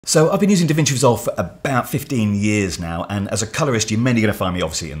So I've been using DaVinci Resolve for about 15 years now, and as a colorist you're mainly going to find me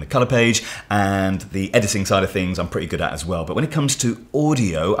obviously in the color page, and the editing side of things I'm pretty good at as well. But when it comes to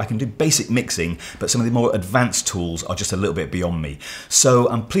audio, I can do basic mixing, but some of the more advanced tools are just a little bit beyond me. So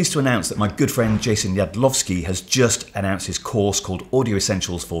I'm pleased to announce that my good friend Jason Yadlovski has just announced his course called Audio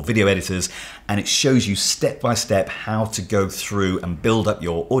Essentials for Video Editors, and it shows you step by step how to go through and build up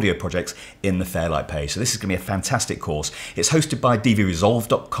your audio projects in the Fairlight page. So this is going to be a fantastic course. It's hosted by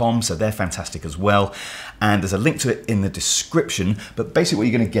DaVinci.com, so they're fantastic as well, and there's a link to it in the description. But basically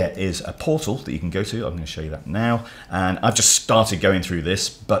what you're going to get is a portal that you can go to. I'm going to show you that now, and I've just started going through this,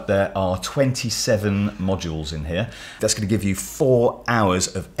 but there are 27 modules in here. That's going to give you 4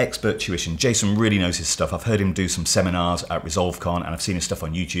 hours of expert tuition. Jason really knows his stuff. I've heard him do some seminars at ResolveCon, and I've seen his stuff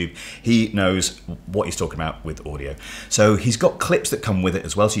on YouTube. He knows what he's talking about with audio. So he's got clips that come with it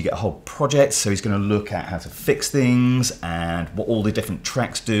as well, so you get a whole project. So he's going to look at how to fix things and what all the different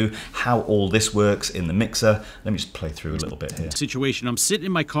tracks do, how all this works in the mixer. Let me just play through a little bit here. Situation, I'm sitting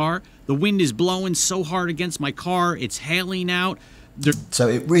in my car, the wind is blowing so hard against my car, it's hailing out. So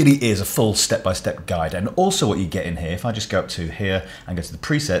it really is a full step-by-step guide. And also what you get in here, if I just go up to here and go to the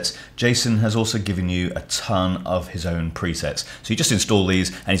presets, Jason has also given you a ton of his own presets. So you just install these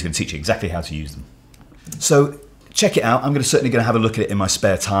and he's going to teach you exactly how to use them. So check it out. I'm certainly going to have a look at it in my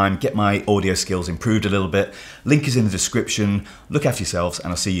spare time, get my audio skills improved a little bit. Link is in the description. Look after yourselves, and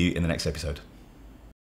I'll see you in the next episode.